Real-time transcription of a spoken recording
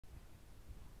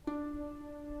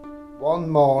One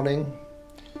morning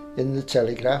in the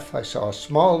Telegraph I saw a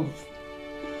small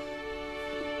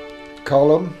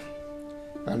column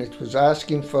and it was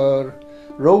asking for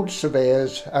road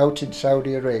surveyors out in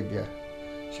Saudi Arabia.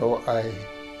 So I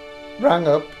rang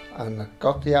up and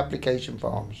got the application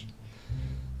forms,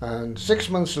 and 6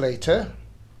 months later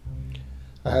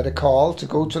I had a call to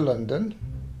go to London,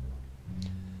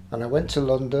 and I went to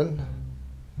London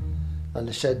and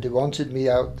they said they wanted me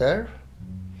out there.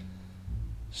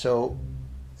 So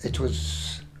it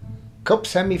was Cup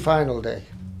semi-final day,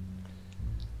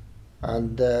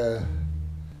 and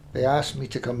they asked me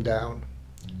to come down.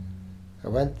 I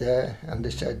went there and they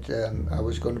said I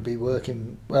was going to be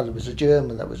working, well, it was a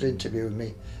German that was interviewing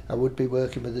me. I would be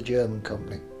working with a German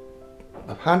company.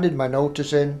 I handed my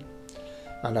notice in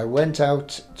and I went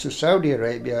out to Saudi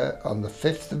Arabia on the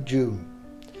 5th of June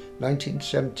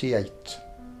 1978.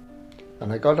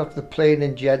 And I got off the plane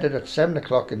in Jeddah at 7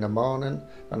 o'clock in the morning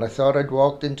and I thought I'd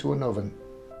walked into an oven.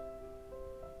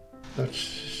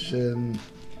 That's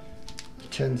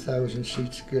 10,000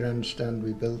 seats grandstand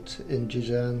we built in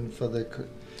Jizan for the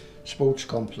sports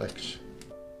complex,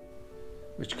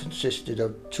 which consisted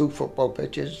of 2 football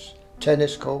pitches,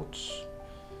 tennis courts,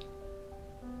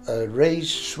 a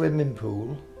raised swimming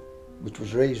pool which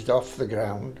was raised off the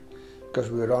ground because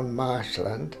we were on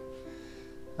marshland,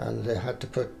 and they had to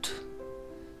put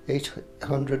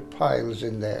 800 piles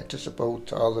in there to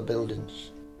support all the buildings.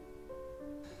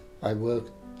 I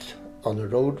worked on a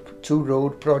 2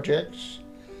 road projects.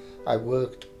 I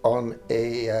worked on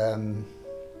a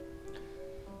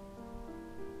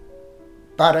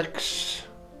barracks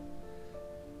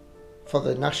for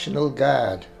the National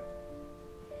Guard,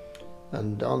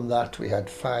 and on that we had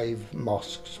 5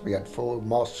 mosques. We had 4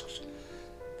 mosques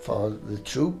for the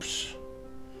troops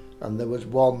and there was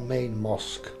 1 main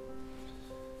mosque,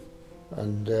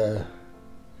 and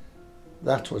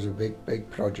that was a big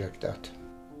project, that.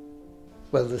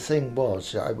 Well, the thing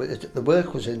was, the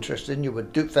work was interesting.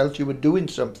 Felt you were doing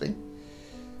something,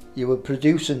 you were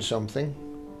producing something,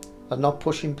 and not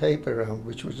pushing paper around,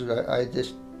 which was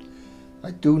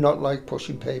I do not like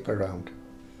pushing paper around.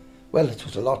 Well, it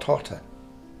was a lot hotter,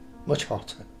 much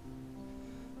hotter.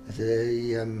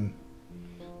 The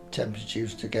temperature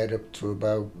used to get up to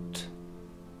about,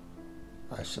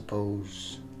 I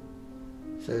suppose,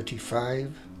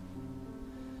 35.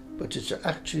 But it's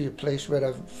actually a place where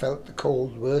I've felt the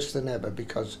cold worse than ever,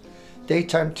 because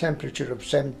daytime temperature of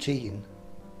 17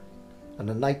 and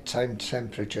a nighttime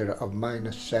temperature of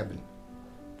 -7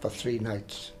 for 3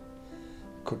 nights.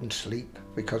 Couldn't sleep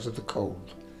because of the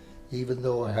cold, even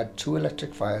though I had 2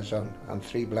 electric fires on and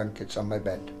 3 blankets on my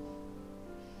bed.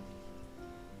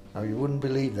 Now, you wouldn't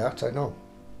believe that, I know.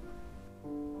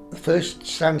 The first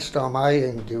sandstorm I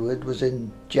endured was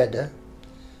in Jeddah.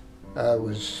 I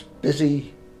was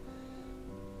busy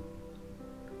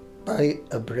by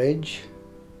a bridge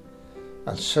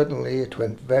and suddenly it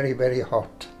went very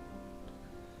hot,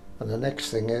 and the next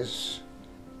thing is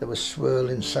there was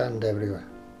swirling sand everywhere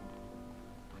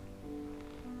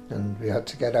and we had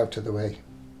to get out of the way.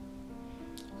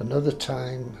 Another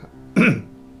time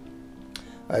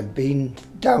I'd been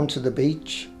down to the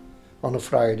beach on a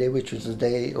Friday, which was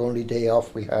the only day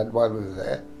off we had while we were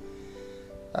there,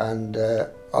 and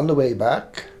on the way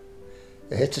back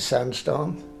I hit a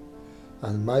sandstorm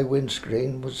and my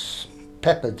windscreen was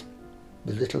peppered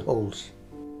with little holes.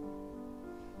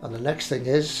 And the next thing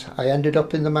is I ended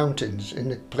up in the mountains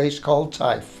in a place called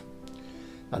Taif,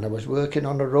 and I was working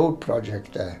on a road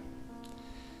project there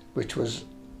which was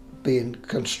being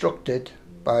constructed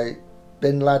by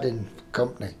Bin Laden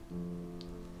company,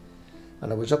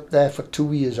 and I was up there for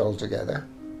 2 years altogether.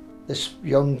 This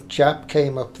young chap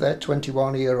came up there,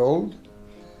 21-year-old,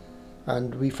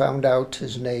 and we found out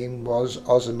his name was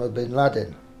Osama Bin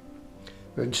Laden.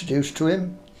 We were introduced to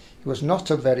him. He was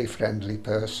not a very friendly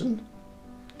person,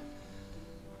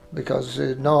 because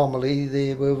normally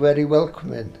they were very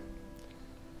welcoming.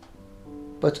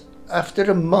 But after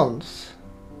a month,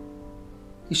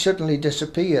 he suddenly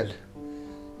disappeared.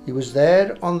 He was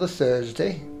there on the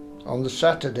Thursday. On the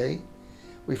Saturday,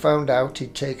 we found out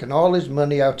he'd taken all his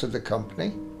money out of the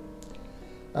company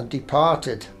and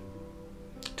departed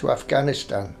to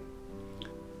Afghanistan.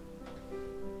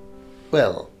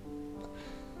 Well,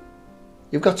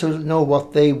 you've got to know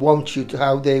what they want you to,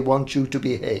 how they want you to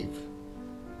behave.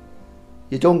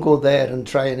 You don't go there and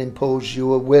try and impose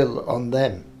your will on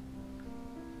them.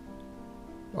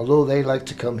 Although they like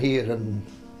to come here and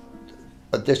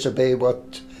disobey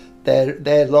what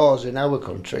their laws in our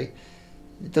country,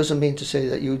 it doesn't mean to say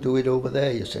that you do it over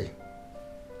there, you see.